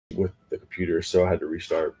computer, so I had to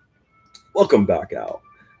restart. Welcome back out.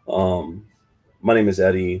 My name is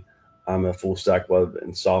Eddie. I'm a full stack web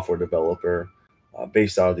and software developer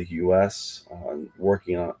based out of the US,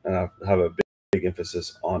 working on, and I have a big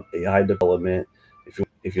emphasis on AI development.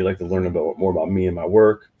 If you'd like to learn more about me and my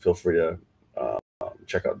work, feel free to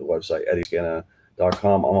check out the website,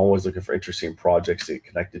 eddiescanna.com. I'm always looking for interesting projects to get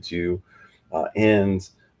connected to. And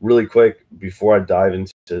really quick, before I dive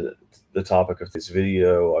into the topic of this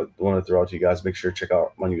video, I want to throw out to you guys, make sure to check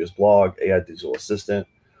out my newest blog, AI Digital Assistant.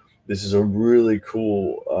 This is a really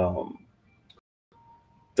cool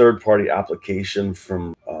third-party application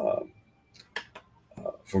from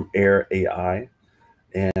Air AI,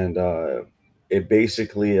 and it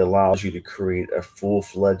basically allows you to create a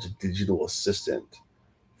full-fledged digital assistant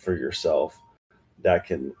for yourself that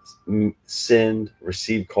can send,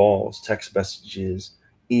 receive calls, text messages,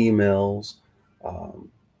 emails,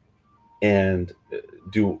 and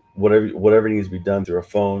do whatever needs to be done through a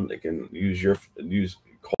phone. They can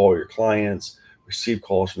call your clients, receive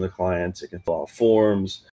calls from the clients. It can fill out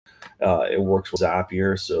forms. It works with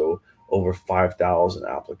Zapier, so over 5,000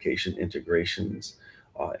 application integrations.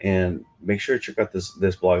 And make sure to check out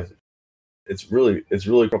this blog. It's really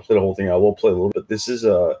cool. I'll play the whole thing. I will play a little bit. This is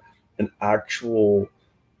an actual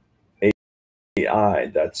AI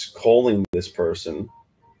that's calling this person,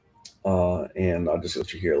 and I'll just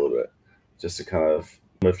let you hear a little bit, just to kind of,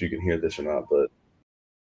 I don't know if you can hear this or not, but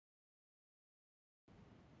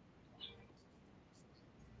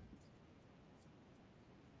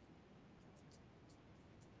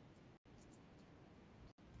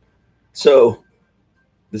so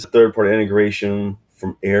this third-party integration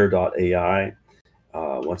from Air.ai.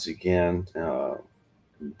 Once again,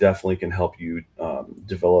 definitely can help you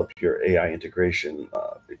develop your AI integration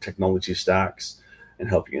technology stacks and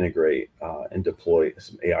help you integrate and deploy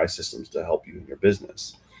some AI systems to help you in your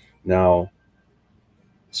business. Now,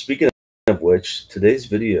 speaking of which, today's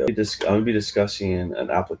video, I'm going to be discussing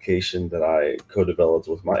an application that I co-developed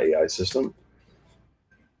with my AI system.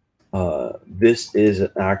 This is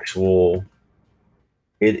an actual,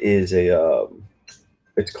 it's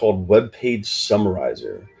called Webpage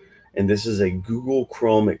Summarizer. And this is a Google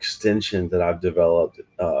Chrome extension that I've developed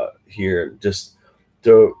here just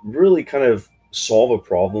to really kind of solve a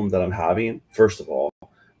problem that I'm having, first of all,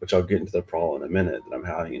 which I'll get into the problem in a minute that I'm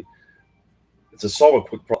having. It's to solve a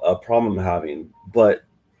quick problem I'm having, but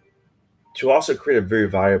to also create a very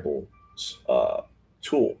viable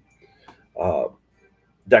tool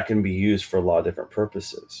that can be used for a lot of different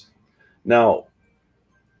purposes. Now,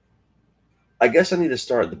 I guess I need to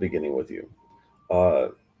start at the beginning with you.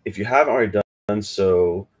 If you haven't already done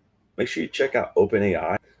so, make sure you check out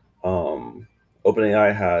OpenAI.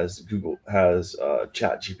 OpenAI has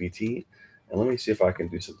ChatGPT, and let me see if I can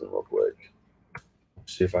do something real quick.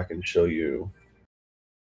 See if I can show you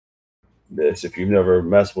this. If you've never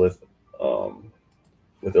messed with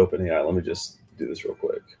OpenAI, let me just do this real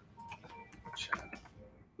quick.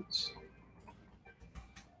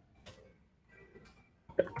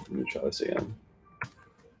 Okay, let me try this again.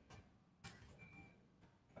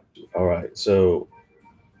 All right, so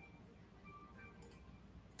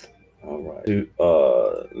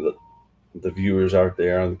the viewers out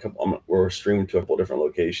there, we're streaming to a couple different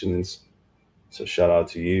locations, so shout out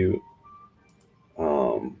to you.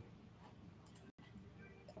 I'm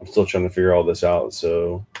still trying to figure all this out.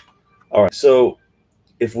 So, all right, so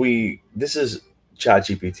this is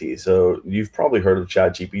ChatGPT. So you've probably heard of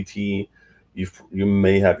ChatGPT. You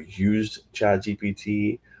may have used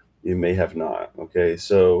ChatGPT. You may have not. Okay,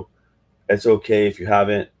 so it's okay if you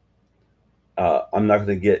haven't. I'm not going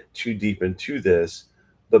to get too deep into this,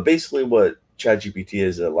 but basically what ChatGPT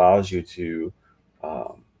is, it allows you to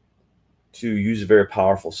use a very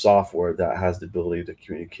powerful software that has the ability to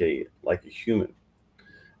communicate like a human.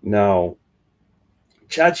 Now,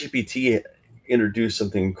 ChatGPT introduced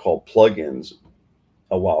something called plugins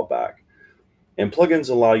a while back, and plugins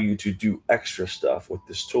allow you to do extra stuff with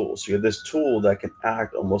this tool. So you have this tool that can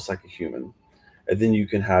act almost like a human, and then you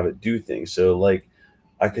can have it do things. So like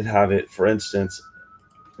I could have it, for instance,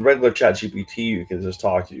 regular ChatGPT, you can just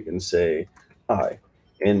talk to, you can say, hi,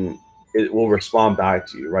 and it will respond back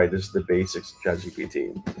to you, right? This is the basics of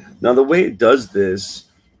ChatGPT. Now, the way it does this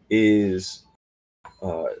is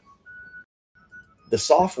the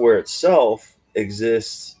software itself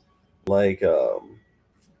exists like,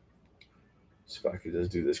 see if I could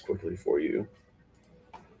just do this quickly for you.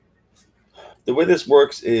 The way this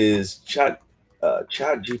works is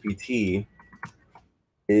ChatGPT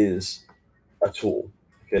is a tool.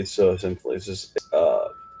 Okay, so essentially it's just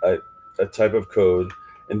a type of code,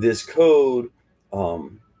 and this code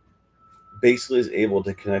basically is able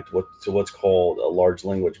to connect to what's called a large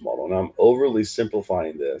language model. And I'm overly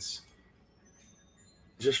simplifying this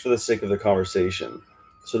just for the sake of the conversation.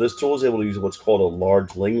 So this tool is able to use what's called a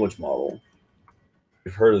large language model.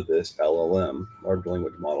 You've heard of this, LLM, large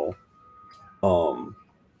language model,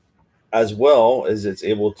 as well as it's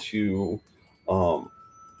able to. So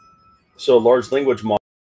a large language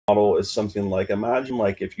model is something like, imagine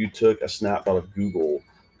like if you took a snapshot of Google,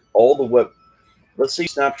 all the web. Let's say you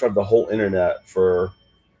snapshot the whole internet for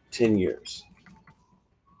 10 years.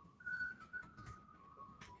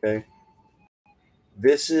 Okay.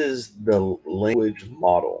 This is the language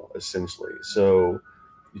model, essentially. So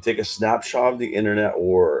you take a snapshot of the internet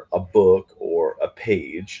or a book or a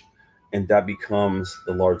page, and that becomes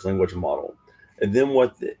the large language model. And then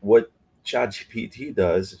what ChatGPT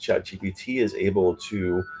does, ChatGPT is able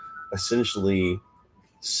to essentially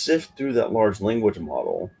sift through that large language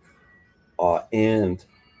model and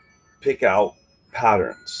pick out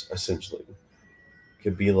patterns, essentially.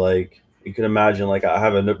 Could be like, you can imagine, like I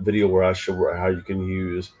have a video where I show how you can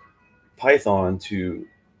use Python to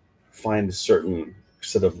find a certain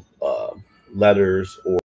set of letters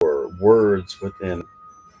or words uh,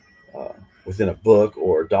 within a book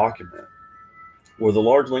or a document. Where the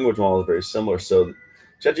large language model is very similar. So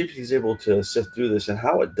ChatGPT is able to sift through this, and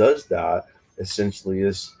how it does that essentially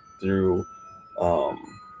is through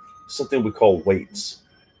something we call weights.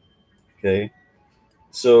 Okay,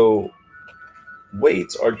 so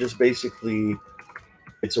weights are just basically,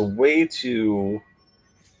 it's a way to,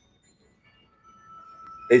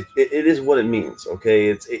 it is what it means. Okay,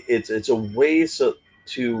 it's a way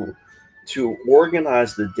to to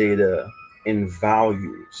organize the data in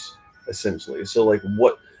values, essentially. So like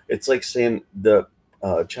what it's like saying the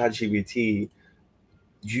ChatGPT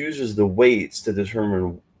uses the weights to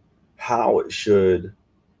determine how it should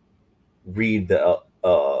read the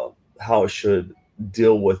how it should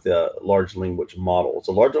deal with the large language model.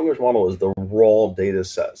 So large language model is the raw data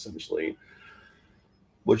set, essentially,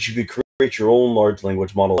 which you could create your own large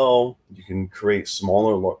language model. Well, you can create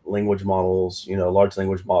smaller language models. You know, large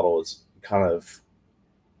language model is kind of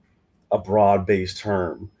a broad-based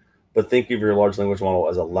term, but think of your large language model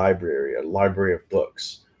as a library of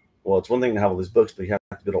books. Well, it's one thing to have all these books, but you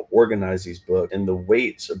have to be able to organize these books, and the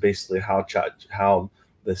weights are basically how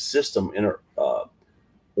the system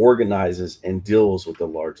organizes and deals with the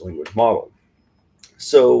large language model.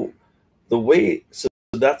 So so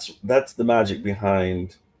that's the magic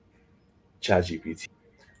behind ChatGPT.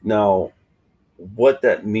 Now, what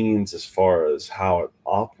that means as far as how it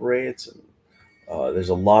operates, and there's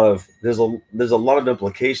a lot of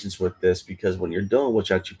implications with this, because when you're dealing with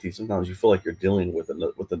ChatGPT, sometimes you feel like you're dealing with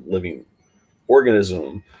a living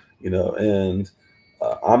organism, you know. And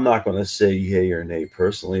I'm not going to say yay or nay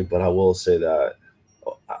personally, but I will say that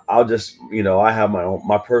I'll just, you know, I have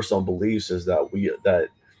my personal beliefs is that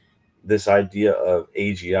this idea of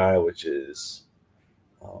AGI, which is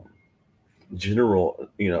um, general,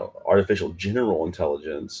 you know, artificial general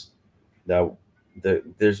intelligence, that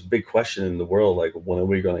there's a big question in the world, like when are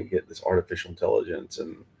we going to get this artificial intelligence?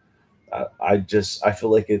 And I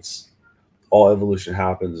feel like it's all evolution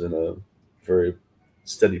happens in a very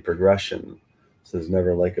steady progression. So there's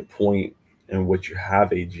never like a point in which you have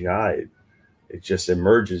AGI. It just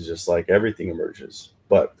emerges, just like everything emerges.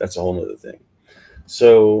 But that's a whole nother thing.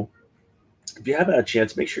 So if you haven't had a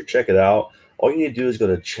chance, make sure to check it out. All you need to do is go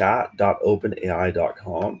to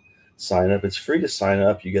chat.openai.com, sign up. It's free to sign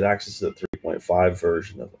up. You get access to the 3.5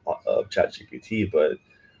 version of ChatGPT, but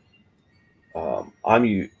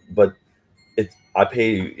I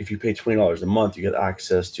pay, if you pay $20 a month, you get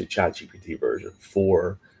access to ChatGPT version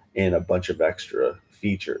 4 and a bunch of extra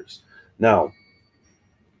features. Now,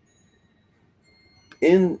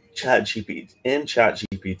 in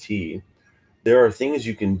ChatGPT, there are things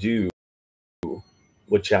you can do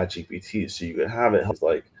with ChatGPT. So you can have it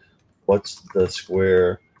like, what's the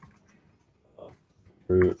square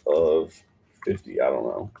root of 50? I don't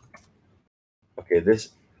know. Okay, this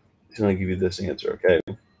is going to give you this answer. Okay,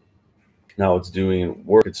 now it's doing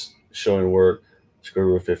work. It's showing work. Square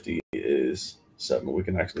root of 50 is 7. We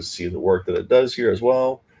can actually see the work that it does here as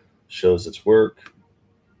well. Shows its work.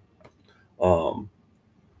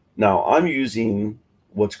 Now I'm using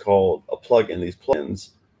what's called a plugin. These plugins,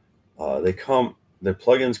 the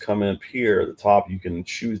plugins come in up here at the top. You can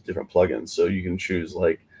choose different plugins. So you can choose,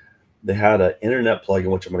 like, they had an internet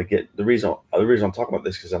plugin, which I'm going to get. The reason I'm talking about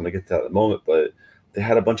this because I'm going to get to that in a moment. But they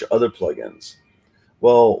had a bunch of other plugins.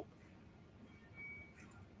 Well,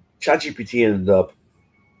 ChatGPT ended up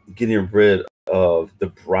getting rid of the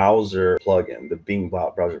browser plugin, the Bing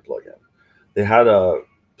browser plugin. They had a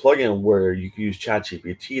plugin where you can use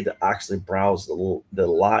ChatGPT to actually browse the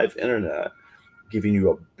live internet, giving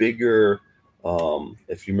you a bigger,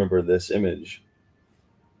 if you remember this image,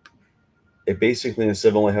 it basically, instead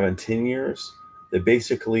of only having 10 years, they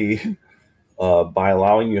basically, by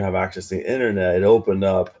allowing you to have access to the internet, it opened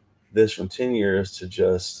up this from 10 years to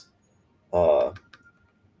just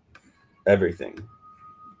everything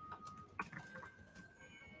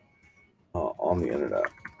on the internet,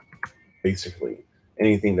 basically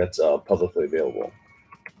anything that's publicly available.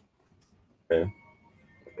 Okay,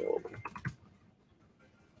 available.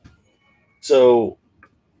 So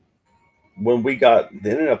when we got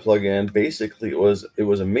the internet plugin, basically it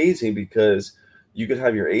was amazing because you could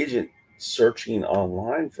have your agent searching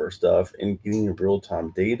online for stuff and getting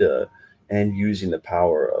real-time data and using the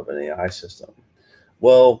power of an AI system.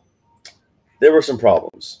 Well, there were some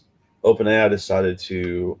problems. OpenAI decided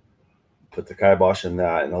to put the kibosh in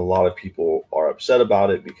that, and a lot of people are upset about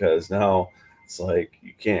it because now it's like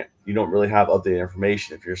you don't really have updated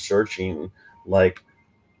information. If you're searching like,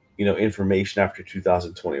 information after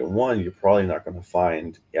 2021, you're probably not going to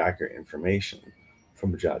find accurate information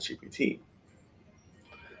from ChatGPT.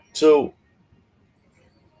 So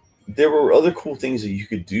there were other cool things that you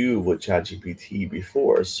could do with ChatGPT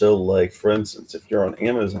before. So like, for instance, if you're on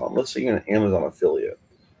Amazon, let's say you're an Amazon affiliate.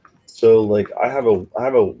 So like I have a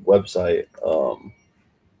website,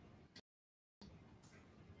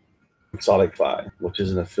 Exoticfy, which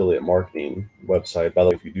is an affiliate marketing website. By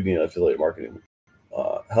the way, if you do need affiliate marketing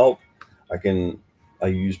help, I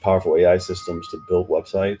use powerful AI systems to build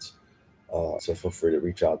websites. So feel free to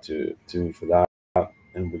reach out to me for that,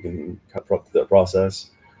 and we can cut through that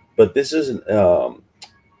process. But this is an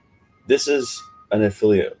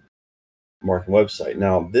affiliate marketing website.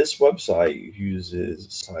 Now, this website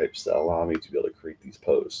uses types that allow me to be able to create these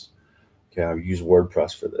posts. Okay, I use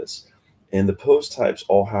WordPress for this. And the post types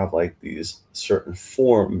all have like these certain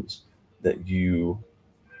forms that you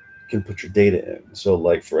can put your data in. So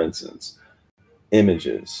like, for instance,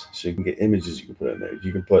 images. So you can get images you can put in there.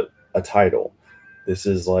 You can put a title. This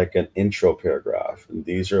is like an intro paragraph. And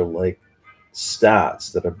these are like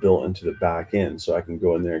stats that are built into the back end. So I can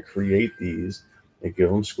go in there and create these and give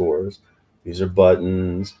them scores. These are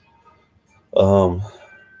buttons.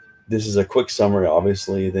 This is a quick summary,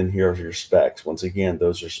 obviously. Then here are your specs. Once again,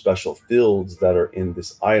 those are special fields that are in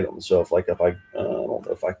this item. So if I don't know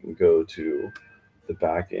if I can go to the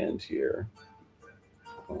back end here.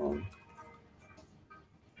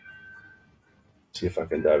 See if I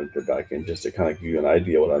can dive into the back end just to kind of give you an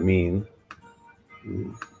idea what I mean.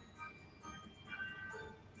 I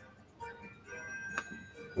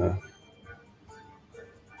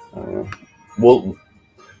don't know. Well,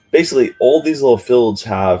 basically, all these little fields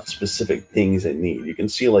have specific things they need. You can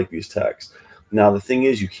see like these texts. Now, the thing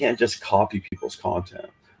is, you can't just copy people's content.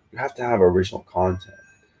 You have to have original content.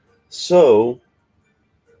 So,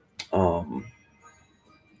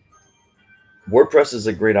 WordPress is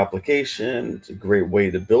a great application. It's a great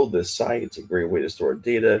way to build this site. It's a great way to store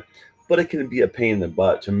data, but it can be a pain in the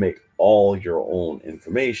butt to make all your own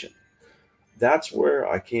information. That's where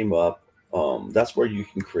I came up. That's where you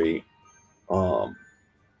can create.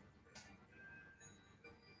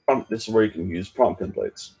 This is where you can use prompt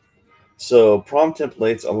templates. So prompt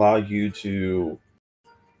templates allow you to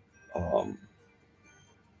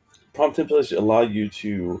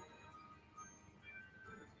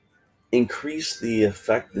increase the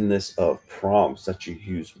effectiveness of prompts that you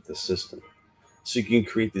use with the system. So you can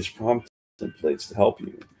create these prompt templates to help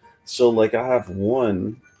you. So like I have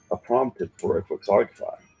a prompt for a quick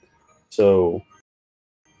Exoticfy. So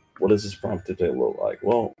what does this prompt template look like?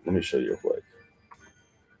 Well, let me show you real quick.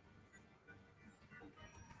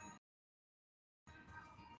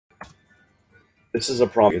 This is a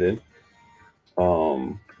prompt. It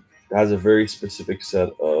has a very specific set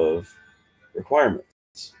of requirements.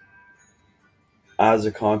 As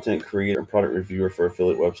a content creator and product reviewer for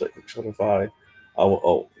affiliate website like Shopify,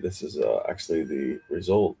 this is actually the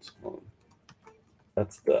result.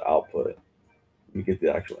 That's the output. You get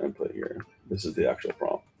the actual input here. This is the actual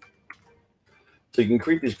prompt. So you can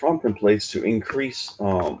create these prompt templates to increase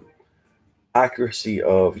accuracy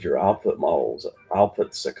of your output models,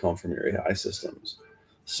 outputs that come from your AI systems.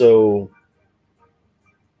 So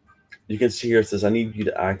you can see here it says, I need you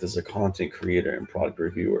to act as a content creator and product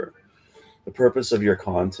reviewer. The purpose of your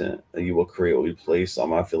content that you will create will be placed on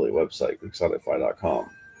my affiliate website, exoticfy.com.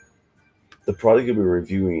 The product you'll be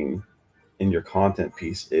reviewing in your content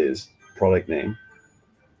piece is product name.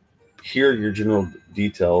 Here are your general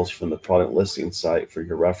details from the product listing site for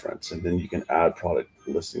your reference, and then you can add product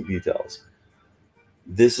listing details.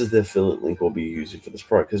 This is the affiliate link we'll be using for this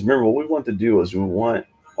product. Because remember, what we want to do is we want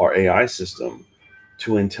our AI system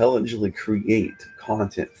to intelligently create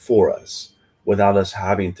content for us without us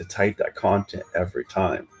having to type that content every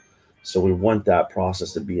time. So we want that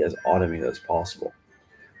process to be as automated as possible.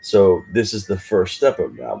 So this is the first step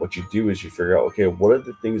of that. What you do is you figure out, okay, what are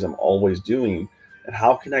the things I'm always doing, and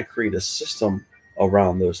how can I create a system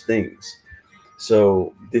around those things?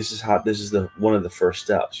 So this is the one of the first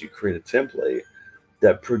steps. You create a template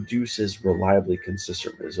that produces reliably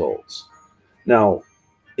consistent results. Now,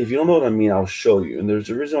 if you don't know what I mean, I'll show you. And there's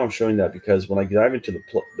a reason I'm showing that, because when I dive into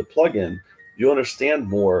the plugin, you'll understand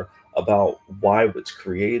more about why it's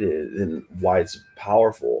created and why it's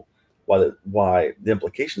powerful, why the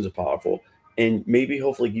implications are powerful, and maybe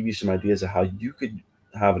hopefully give you some ideas of how you could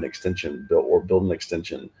have an extension built or build an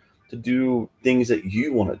extension to do things that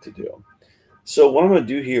you want it to do. So what I'm going to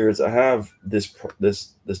do here is I have this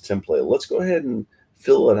template. Let's go ahead and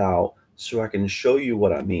fill it out so I can show you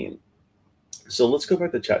what I mean. So let's go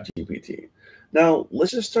back to ChatGPT. Now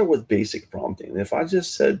let's just start with basic prompting. If I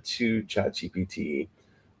just said to ChatGPT,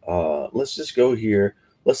 let's just go here.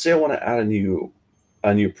 Let's say I want to add a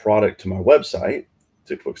new product to my website,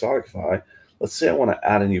 to Quixotify. Let's say I want to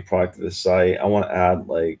add a new product to the site. I want to add,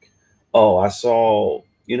 like, oh, I saw,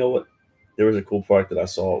 you know what? There was a cool product that I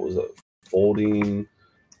saw. It was a folding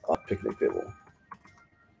picnic table.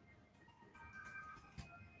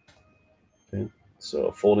 Okay, so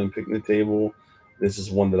a folding picnic table. This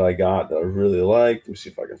is one that I got that I really liked. Let me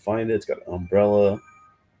see if I can find it. It's got an umbrella.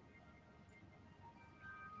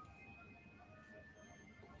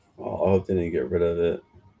 Oh, I hope they didn't get rid of it.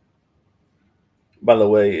 By the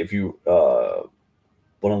way, if you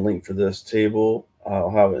want a link for this table,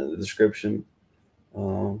 I'll have it in the description.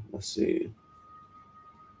 Let's see.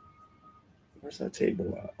 Where's that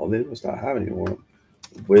table at? Oh, they must not have anymore.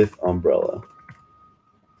 With umbrella.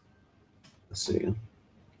 Let's see.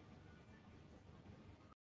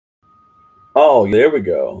 Oh, there we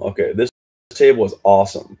go. Okay, this table is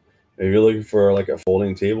awesome. If you're looking for like a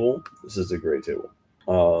folding table, this is a great table.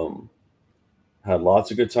 Had lots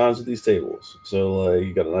of good times with these tables. So like,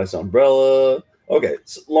 you got a nice umbrella. Okay,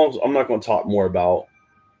 so I'm not going to talk more about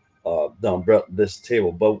the umbrella, this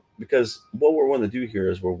table, but because what we're wanting to do here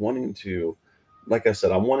is we're wanting to, like I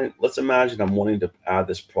said, let's imagine I'm wanting to add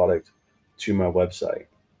this product to my website.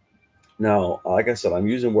 Now, like I said, I'm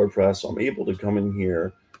using WordPress, so I'm able to come in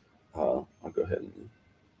here. I'll go ahead and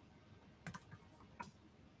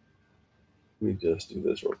let me just do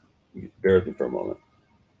this. Bear with me for a moment.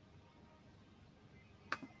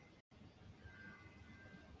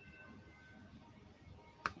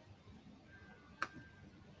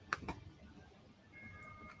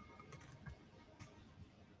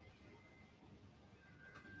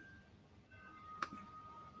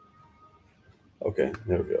 Okay,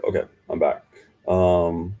 there we go. Okay, I'm back.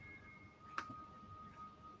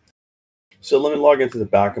 So let me log into the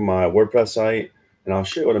back of my WordPress site, and I'll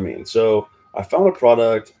show you what I mean. So I found a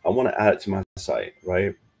product. I want to add it to my site,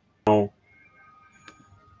 right? Now,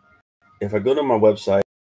 if I go to my website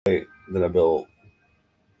that I built,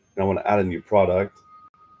 and I want to add a new product,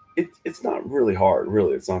 it's not really hard.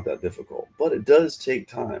 Really, it's not that difficult, but it does take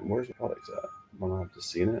time. Where's the products at? Am I not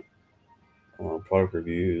just seeing it? Product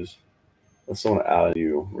reviews. Let's want to add a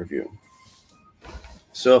new review.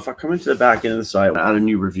 So if I come into the back end of the site and add a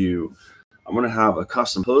new review, I'm going to have a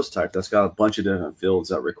custom post type that's got a bunch of different fields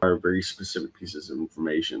that require very specific pieces of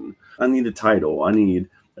information. I need a title. I need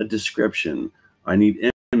a description. I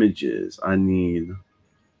need images. I need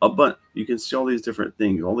a button. You can see all these different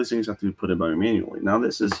things. All these things have to be put in by me manually. Now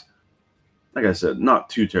this is, like I said, not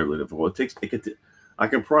too terribly difficult. I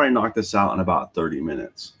can probably knock this out in about 30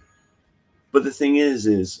 minutes. But the thing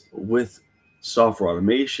is with software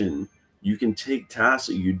automation, you can take tasks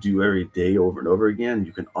that you do every day over and over again.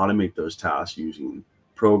 You can automate those tasks using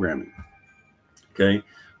programming, okay,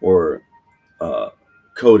 or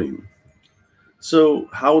coding. So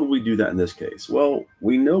how would we do that in this case? Well,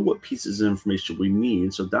 we know what pieces of information we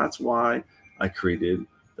need. So that's why I created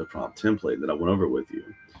the prompt template that I went over with you.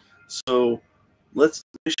 So let's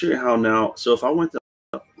show you how now. So if I went to,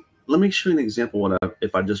 let me show you an example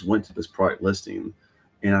if I just went to this product listing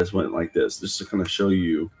and I just went like this, just to kind of show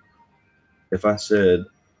you. If I said,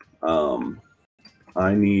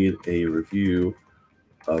 I need a review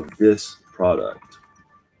of this product,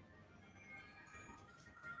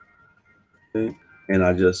 okay, and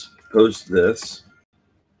I just post this,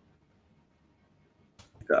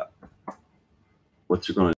 what's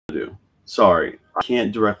it going to do? Sorry, I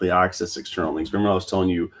can't directly access external links. Remember I was telling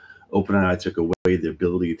you OpenAI took away the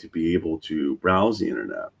ability to be able to browse the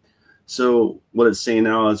internet. So what it's saying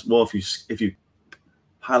now is, well, if you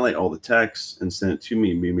highlight all the text and send it to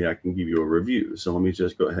me. Maybe I can give you a review. So let me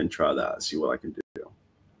just go ahead and try that and see what I can do.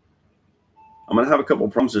 I'm going to have a couple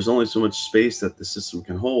of problems. There's only so much space that the system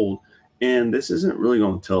can hold, and this isn't really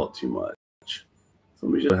going to tell it too much. So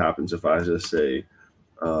let me just what happens if I just say,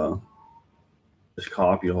 just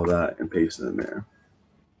copy all that and paste it in there.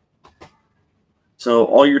 So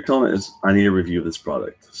all you're telling it is, I need a review of this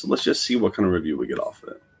product. So let's just see what kind of review we get off of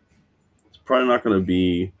it. It's probably not going to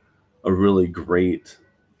be a really great,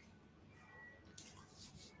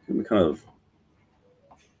 kind of,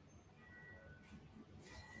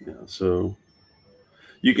 yeah, so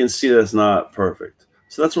you can see that's not perfect.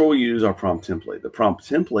 So that's where we use our prompt template. The prompt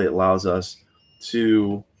template allows us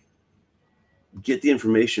to get the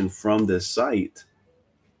information from this site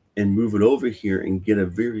and move it over here and get a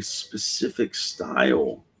very specific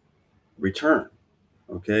style return.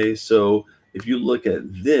 Okay, so if you look at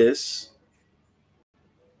this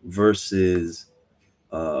versus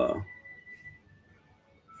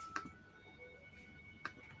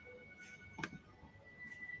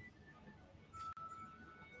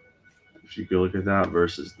if you go look at that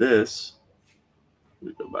versus this, let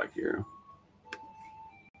me go back here.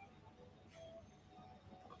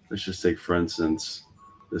 Let's just take, for instance,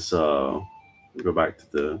 this. We'll go back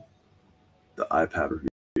to the iPad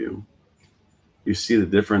review. You see the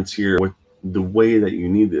difference here with the way that you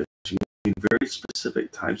need this. You need very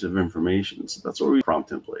specific types of information. So that's where we prompt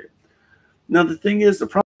template. Now the thing is, the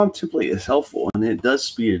prompt template is helpful and it does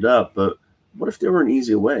speed it up. But what if there were an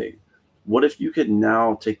easier way? What if you could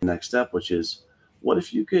now take the next step, which is, what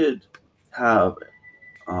if you could have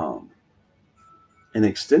an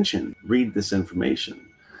extension read this information?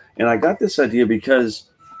 And I got this idea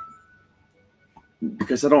because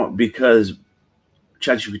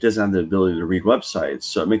ChatGPT doesn't have the ability to read websites,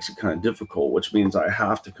 so it makes it kind of difficult, which means I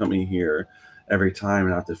have to come in here every time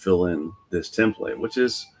and have to fill in this template, which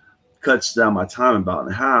cuts down my time about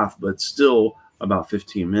in half, but still about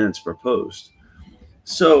 15 minutes per post.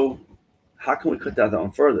 So how can we cut that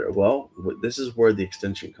down further? Well, this is where the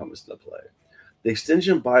extension comes into play. The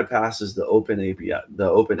extension bypasses the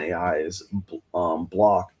OpenAI's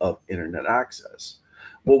block of internet access.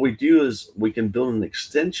 What we do is we can build an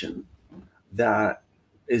extension that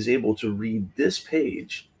is able to read this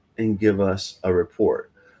page and give us a report.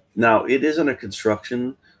 Now, it is under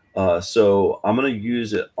construction, so I'm going to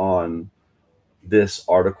use it on this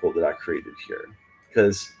article that I created here,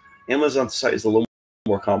 because Amazon's site is a little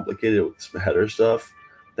more complicated with some header stuff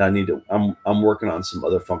that I need to. I'm working on some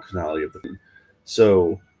other functionality of the.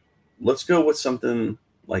 So let's go with something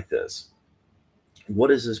like this. What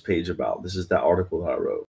is this page about? This is that article that I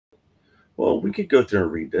wrote. Well, we could go through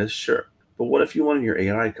and read this, sure. But what if you wanted your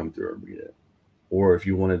AI to come through and read it? Or if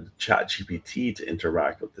you wanted ChatGPT to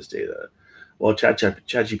interact with this data? Well,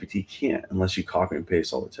 ChatGPT can't unless you copy and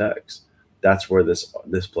paste all the text. That's where this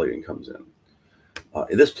plugin comes in.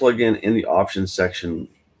 This plugin in the options section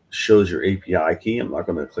shows your API key. I'm not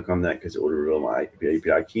going to click on that because it will reveal my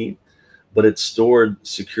API key, but it's stored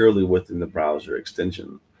securely within the browser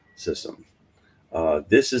extension system.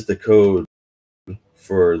 This is the code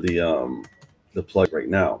for the plug right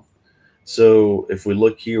now. So if we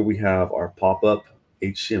look here, we have our pop-up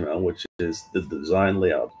HTML, which is the design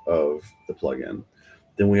layout of the plugin.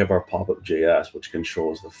 Then we have our pop-up JS, which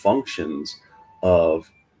controls the functions of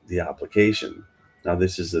the application. Now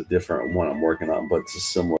this is a different one I'm working on, but it's a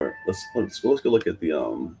similar. Let's go look at the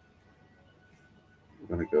I'm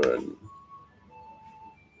gonna go ahead and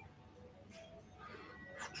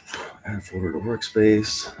add folder to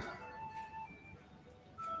workspace.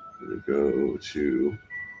 I'm gonna go to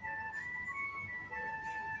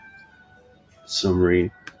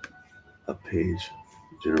summary of page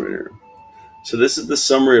generator. So this is the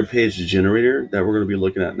summary of page generator that we're going to be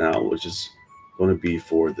looking at now, which is going to be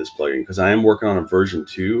for this plugin, because I am working on a version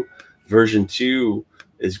 2. Version 2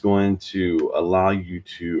 is going to allow you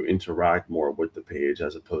to interact more with the page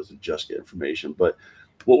as opposed to just get information. But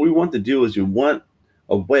what we want to do is we want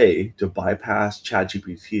a way to bypass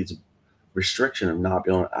ChatGPT's restriction of not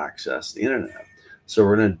being able to access the internet. So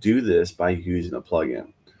we're going to do this by using a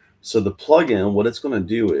plugin. So the plugin, what it's going to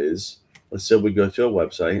do is, let's say we go to a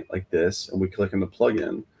website like this and we click on the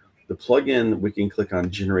plugin. The plugin, we can click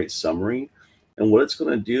on generate summary. And what it's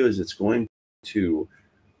going to do is it's going to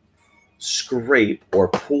scrape or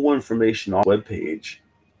pull information off the web page,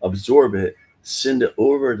 absorb it, send it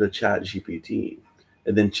over to ChatGPT.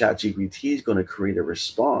 And then ChatGPT is going to create a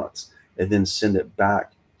response and then send it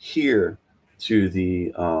back here to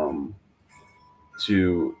the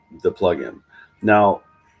plugin. Now,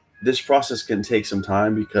 this process can take some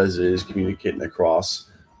time because it is communicating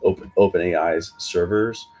across OpenAI's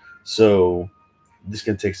servers. So this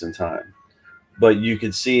can take some time, but you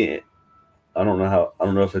can see it. I don't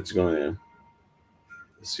know if it's going to.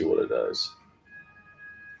 Let's see what it does.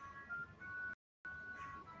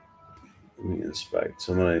 Let me inspect.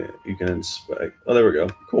 So you can inspect. Oh, there we go.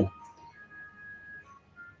 Cool.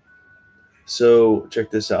 So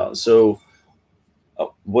check this out. So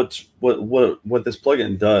what this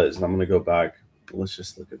plugin does, and I'm going to go back. Let's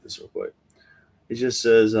just look at this real quick. It just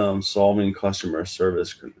says solving customer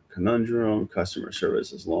service conundrum. Customer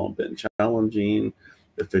service has long been challenging.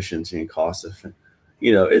 Efficiency and cost effective.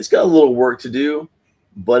 It's got a little work to do,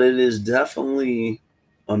 but it is definitely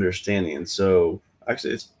understanding. So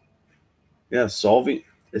actually, solving.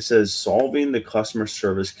 It says solving the customer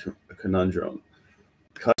service conundrum.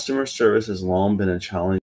 Customer service has long been a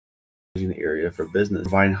challenging area for business.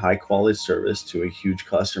 Providing high quality service to a huge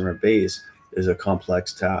customer base is a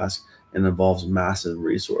complex task and involves massive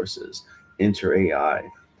resources. Enter AI,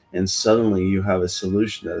 and suddenly you have a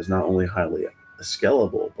solution that is not only highly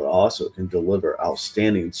scalable, but also can deliver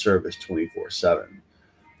outstanding service 24/7.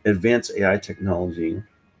 Advanced AI technology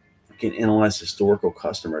can analyze historical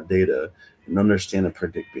customer data and understand and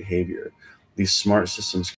predict behavior. These smart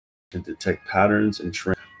systems can detect patterns and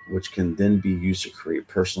trends, which can then be used to create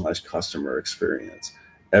personalized customer experience.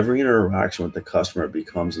 Every interaction with the customer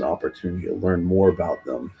becomes an opportunity to learn more about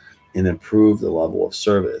them and improve the level of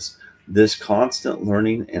service. This constant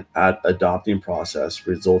learning and adopting process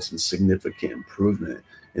results in significant improvement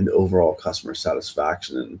in the overall customer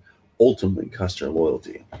satisfaction and ultimately customer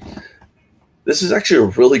loyalty. This is actually a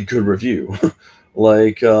really good review.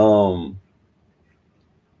 like,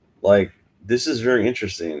 this is very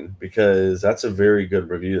interesting because that's a very good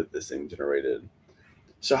review that this thing generated.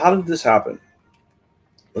 So how did this happen?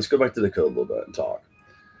 Let's go back to the code a little bit and talk.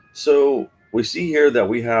 So we see here that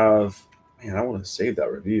we have, man, I want to save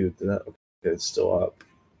that review. Okay, it's still up.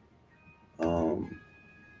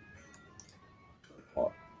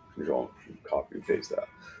 Control, copy, and paste that.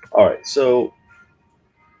 All right, so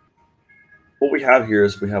what we have here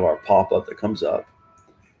is we have our pop-up that comes up.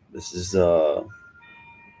 This is the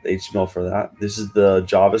HTML for that. This is the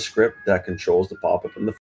JavaScript that controls the pop-up and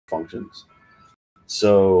the functions.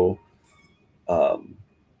 So I'm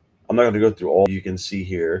not going to go through all. You can see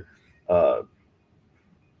here.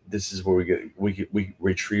 This is where we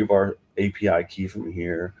retrieve our API key from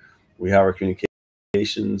here. We have our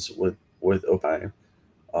communications with OpenAI.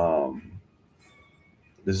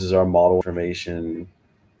 This is our model information.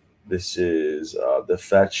 This is the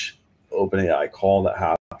fetch OpenAI call that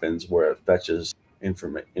happens where it fetches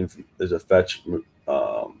information. There's a fetch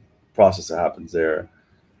process that happens there.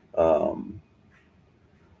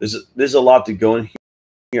 There's a lot to go in here.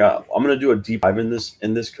 Yeah, I'm gonna do a deep dive in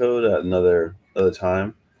this code at another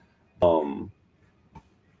time.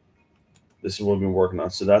 This is what we've been working on.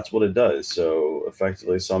 So that's what it does. So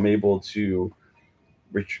effectively, I'm able to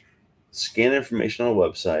scan information on a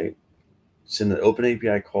website, send an open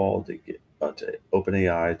API call to get to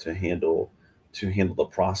OpenAI to handle the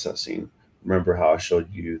processing. Remember how I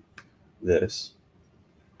showed you this?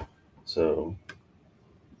 So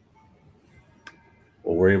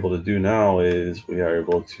what we're able to do now is we are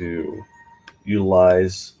able to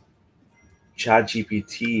utilize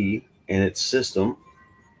ChatGPT and its system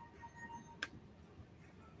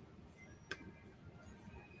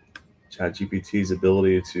ChatGPT's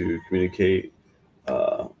ability to communicate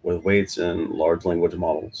with weights and large language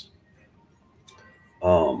models.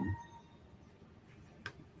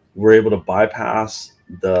 We're able to bypass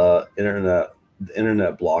the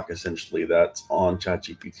internet block essentially that's on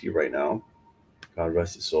ChatGPT right now. God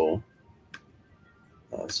rest his soul.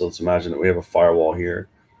 So let's imagine that we have a firewall here,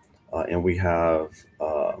 and we have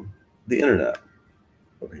the internet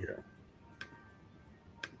over here.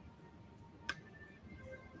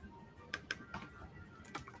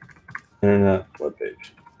 Internet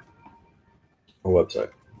webpage or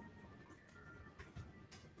website.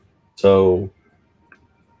 So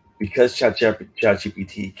because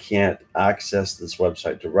ChatGPT can't access this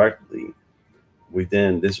website directly, what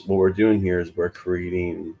we're doing here is we're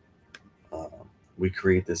creating we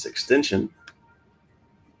create this extension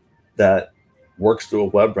that works through a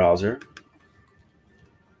web browser,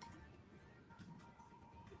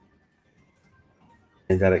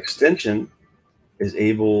 and that extension is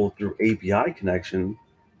able through API connection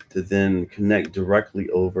to then connect directly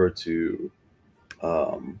over to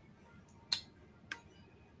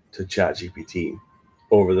ChatGPT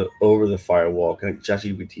over the firewall. Connect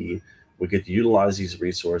ChatGPT. We get to utilize these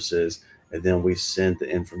resources, and then we send the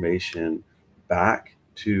information back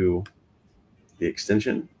to the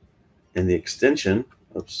extension, and the extension.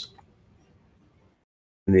 Oops.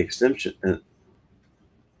 And the extension.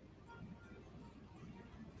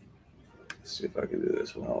 Let's see if I can do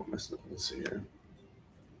this without messing up. Let's see here.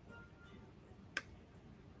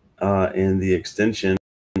 And the extension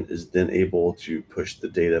is then able to push the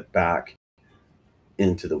data back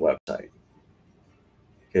into the website.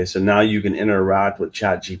 Okay, so now you can interact with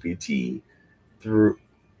ChatGPT through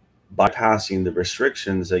bypassing the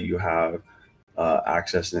restrictions that you have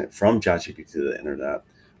accessing it from ChatGPT to the internet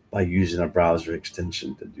by using a browser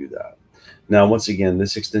extension to do that. Now, once again,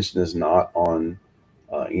 this extension is not on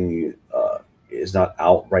is not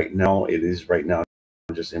out right now. It is right now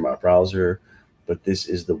just in my browser, but this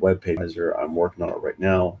is the Webpage Summarizer. I'm working on it right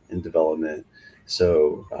now in development.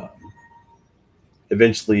 So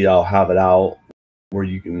eventually I'll have it out where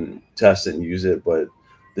you can test it and use it, but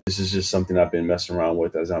this is just something I've been messing around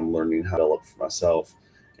with as I'm learning how to develop for myself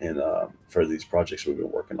and for these projects we've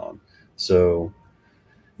been working on. So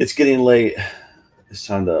it's getting late. It's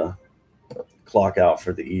time to clock out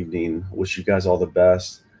for the evening. Wish you guys all the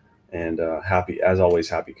best, and happy, as always,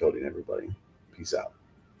 happy coding, everybody. Peace out.